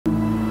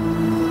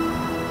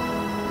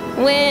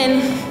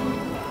When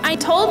I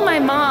told my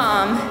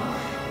mom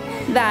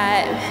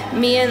that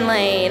me and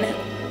Laine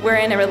were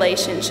in a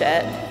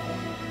relationship,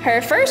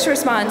 her first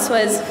response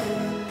was,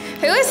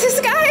 "Who is this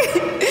guy?"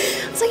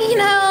 I was like,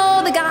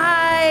 the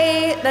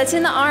guy that's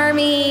in the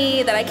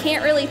Army that I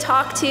can't really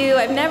talk to,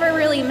 I've never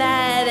really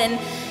met, and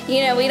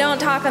we don't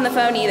talk on the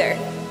phone either.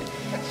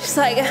 She's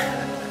like,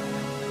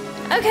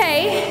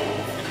 okay,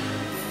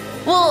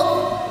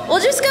 well,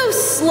 we'll just go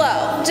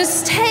slow.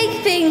 Just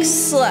take things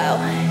slow.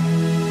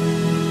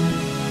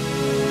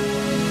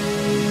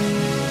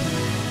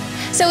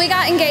 So we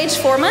got engaged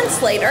 4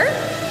 months later.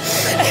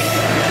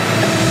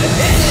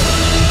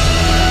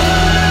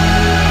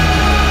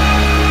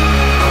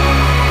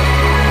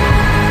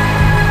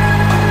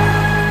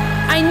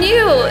 I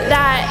knew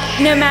that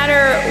no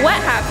matter what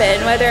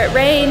happened, whether it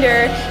rained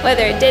or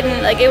whether it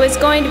didn't, it was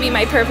going to be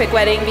my perfect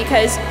wedding,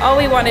 because all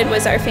we wanted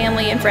was our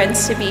family and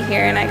friends to be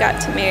here, and I got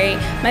to marry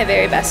my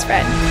very best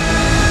friend.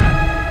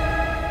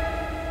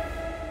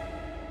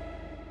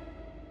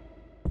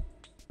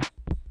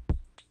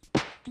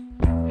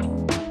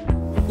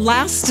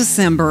 Last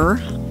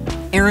December,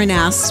 Aaron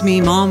asked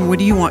me, "Mom, what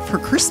do you want for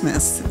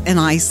Christmas?" And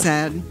I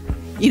said,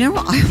 I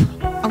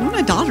want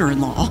a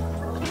daughter-in-law.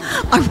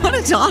 I want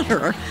a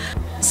daughter.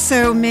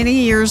 So many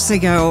years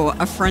ago,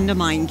 a friend of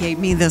mine gave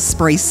me this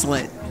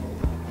bracelet,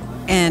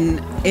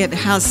 and it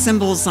has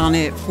symbols on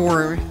it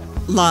for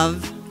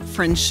love,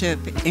 friendship,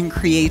 and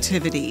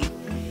creativity.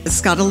 It's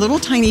got a little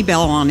tiny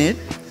bell on it,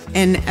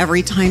 and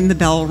every time the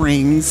bell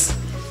rings,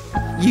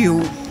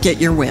 you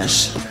get your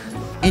wish.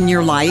 In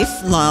your life,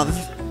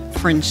 love,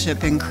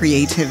 friendship, and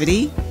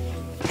creativity,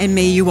 and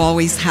may you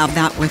always have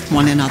that with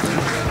one another.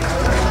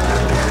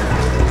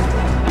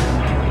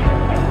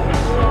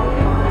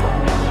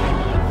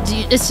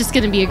 It's just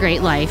going to be a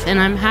great life, and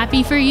I'm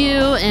happy for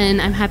you, and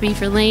I'm happy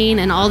for Laine,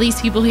 and all these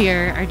people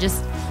here are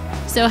just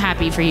so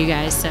happy for you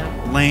guys. So,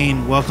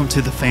 Laine, welcome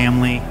to the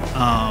family.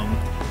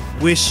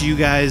 Wish you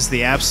guys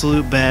the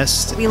absolute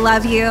best. We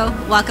love you.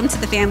 Welcome to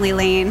the family,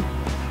 Laine.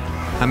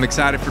 I'm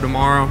excited for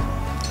tomorrow.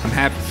 I'm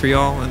happy for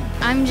y'all.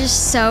 I'm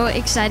just so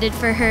excited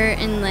for her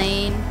and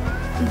Laine.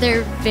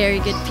 They're very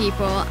good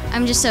people.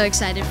 I'm just so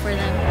excited for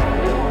them.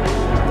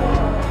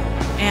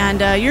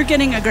 And you're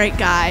getting a great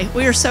guy.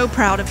 We are so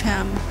proud of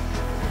him.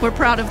 We're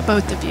proud of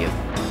both of you.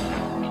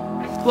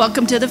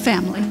 Welcome to the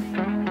family.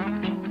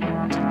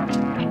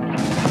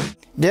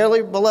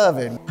 Dearly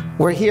beloved,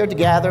 we're here to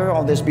gather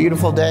on this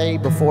beautiful day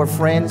before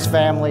friends,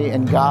 family,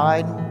 and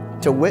God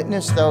to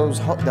witness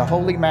the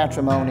holy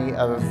matrimony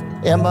of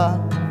Emma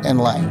and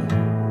Laine.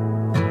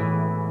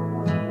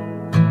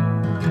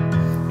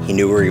 He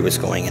knew where he was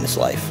going in his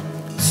life.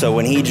 So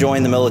when he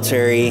joined the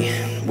military,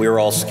 we were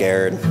all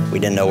scared. We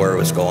didn't know where it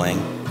was going.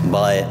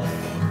 But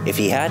if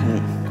he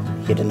hadn't,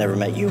 he'd have never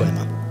met you,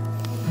 Emma.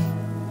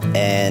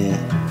 And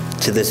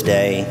to this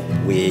day,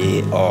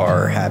 we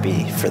are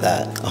happy for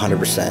that,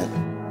 100%.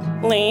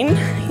 Laine,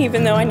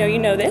 even though I know you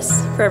know this,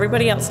 for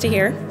everybody else to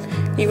hear,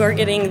 you are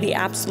getting the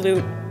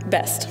absolute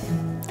best.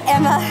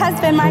 Emma has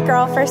been my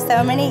girl for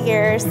so many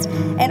years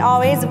and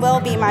always will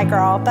be my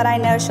girl, but I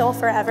know she'll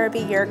forever be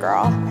your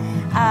girl.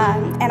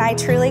 And I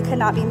truly could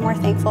not be more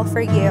thankful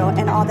for you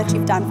and all that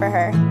you've done for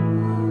her.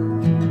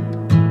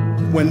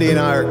 Wendy and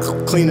I are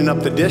cleaning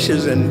up the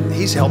dishes, and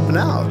he's helping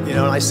out, and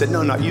I said,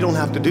 no, you don't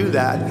have to do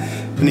that.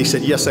 And he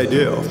said, yes, I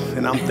do.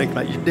 And I'm thinking,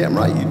 you're damn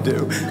right you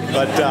do.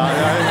 But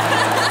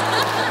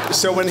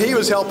so when he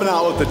was helping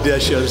out with the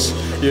dishes,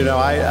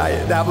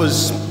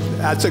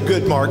 that's a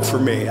good mark for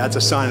me. That's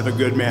a sign of a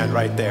good man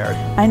right there.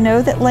 I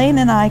know that Laine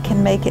and I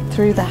can make it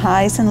through the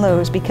highs and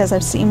lows because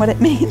I've seen what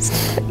it means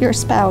to put your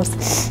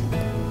spouse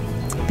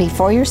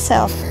before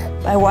yourself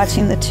by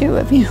watching the two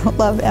of you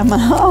love Emma.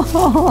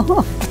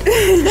 Oh,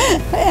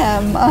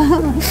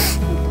 Emma.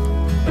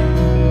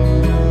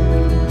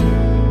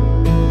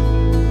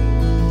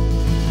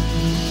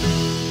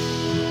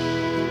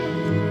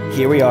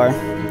 Here we are,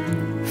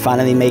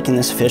 finally making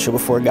this official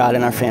before God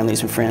and our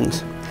families and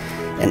friends.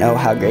 And oh,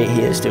 how great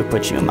He is to have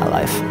put you in my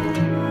life.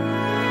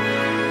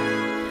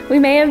 We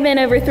may have been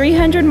over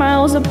 300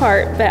 miles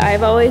apart, but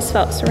I've always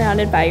felt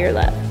surrounded by your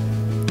love.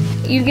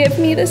 You give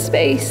me the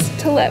space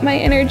to let my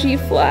energy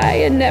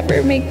fly and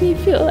never make me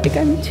feel like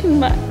I'm too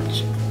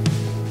much.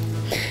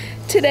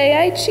 Today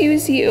I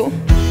choose you.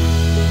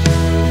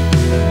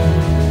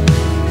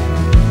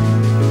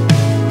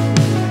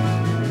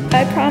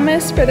 I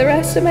promise for the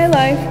rest of my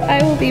life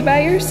I will be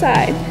by your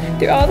side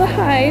through all the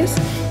highs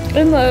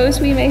and lows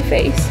we may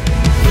face.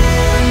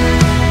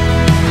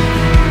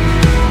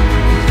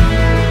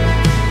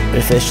 But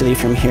officially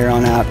from here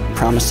on out,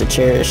 promise to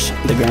cherish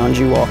the ground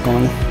you walk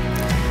on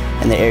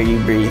and the air you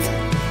breathe.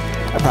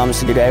 I promise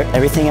to do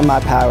everything in my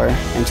power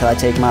until I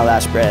take my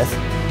last breath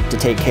to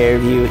take care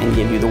of you and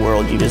give you the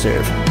world you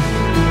deserve.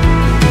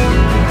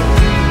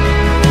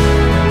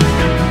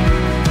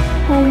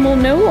 Home will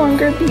no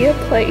longer be a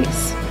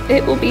place.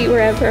 It will be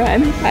wherever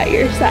I'm by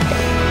your side.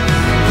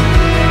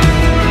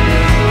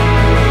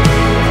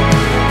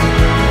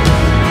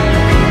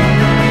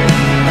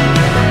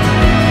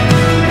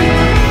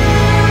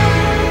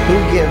 Who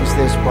gives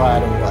this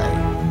bride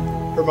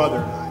away? Her mother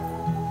and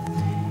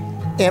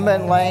I. Emma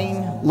and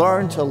Laine,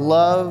 learn to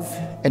love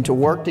and to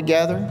work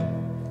together.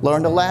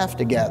 Learn to laugh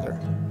together.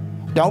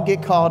 Don't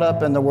get caught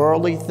up in the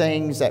worldly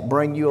things that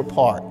bring you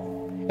apart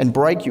and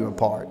break you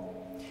apart.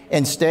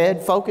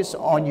 Instead, focus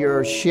on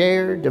your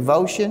shared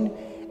devotion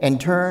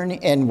and turn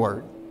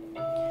inward.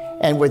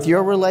 And with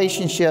your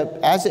relationship,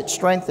 as it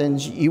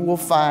strengthens, you will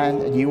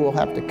find that you will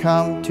have to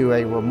come to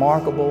a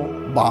remarkable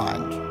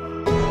bond.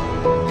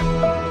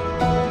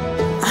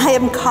 I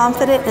am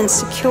confident and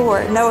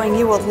secure knowing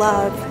you will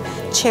love,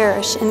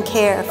 cherish, and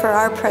care for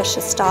our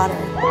precious daughter.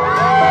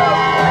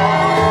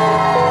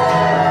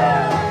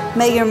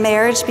 May your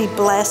marriage be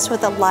blessed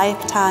with a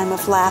lifetime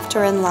of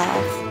laughter and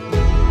love.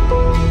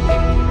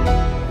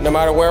 No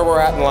matter where we're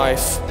at in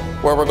life,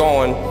 where we're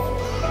going,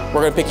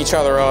 we're going to pick each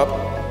other up.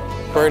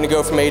 We're going to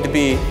go from A to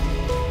B,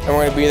 and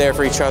we're going to be there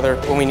for each other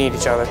when we need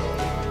each other.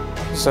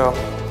 So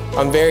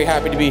I'm very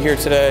happy to be here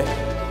today,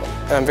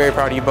 and I'm very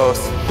proud of you both.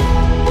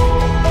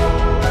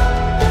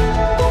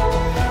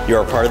 You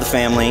are part of the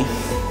family.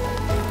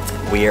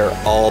 We are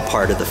all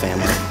part of the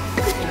family.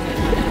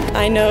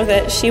 I know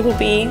that she will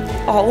be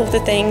all of the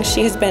things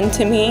she has been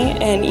to me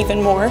and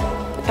even more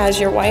as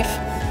your wife.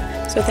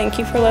 So thank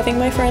you for loving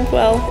my friend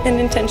well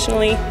and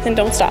intentionally, and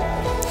don't stop.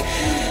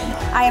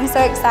 I am so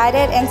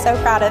excited and so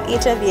proud of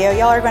each of you.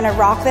 Y'all are going to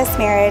rock this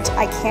marriage.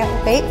 I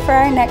can't wait for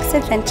our next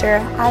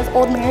adventure as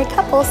old married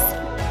couples.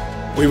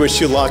 We wish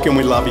you luck and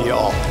we love you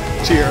all.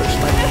 Cheers.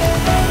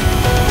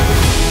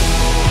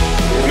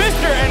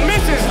 Mr. and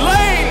Mrs.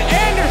 Laine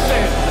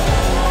Anderson.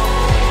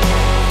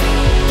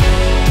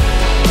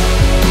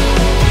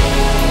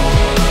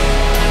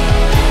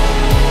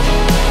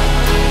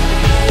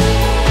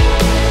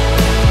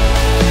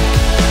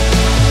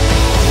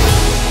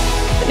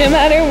 No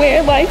matter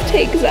where life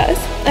takes us,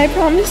 I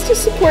promise to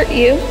support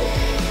you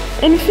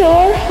and fill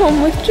our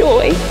home with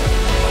joy.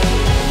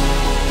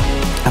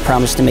 I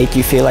promise to make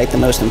you feel like the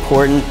most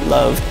important,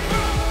 loved,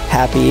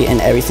 happy, and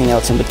everything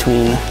else in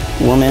between,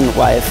 woman,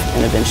 wife,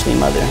 and eventually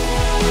mother.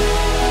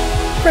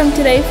 From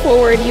today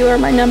forward, you are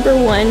my number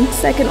one,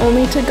 second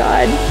only to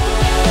God.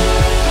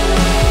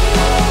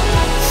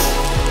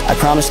 I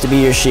promise to be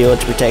your shield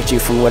to protect you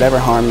from whatever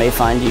harm may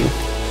find you,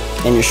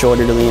 and your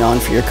shoulder to lean on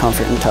for your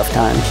comfort in tough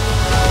times.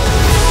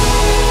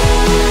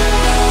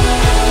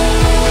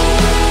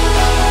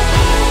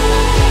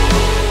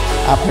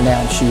 I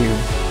pronounce you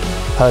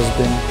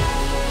husband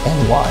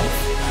and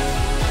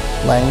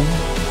wife. Laine,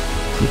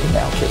 you can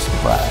now kiss the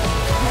bride.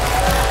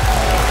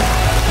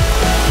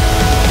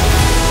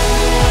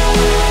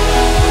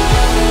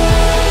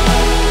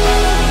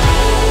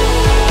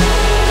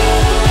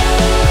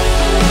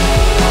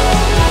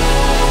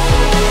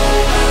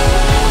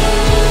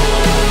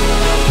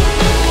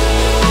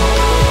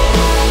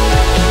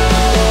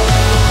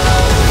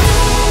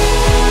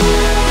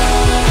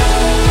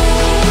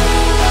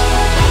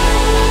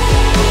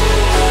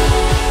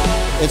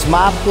 It's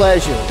my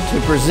pleasure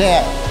to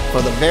present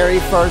for the very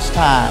first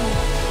time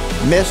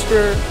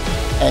Mr.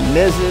 and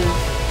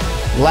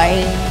Mrs.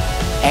 Laine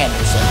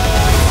Anderson.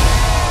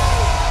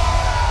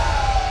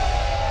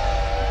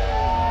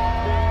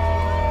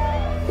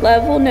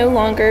 Love will no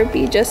longer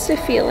be just a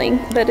feeling,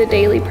 but a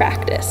daily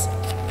practice.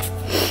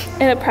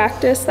 And a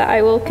practice that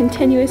I will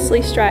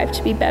continuously strive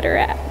to be better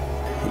at.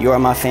 You are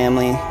my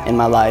family and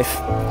my life,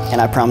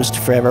 and I promise to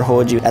forever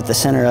hold you at the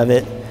center of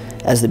it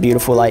as the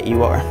beautiful light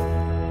you are.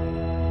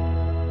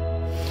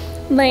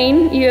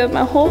 Laine, you have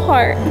my whole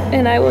heart,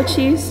 and I will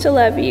choose to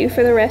love you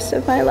for the rest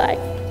of my life.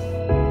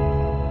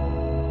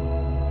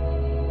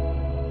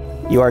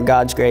 You are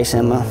God's grace,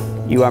 Emma.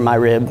 You are my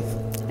rib,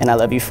 and I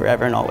love you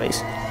forever and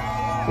always.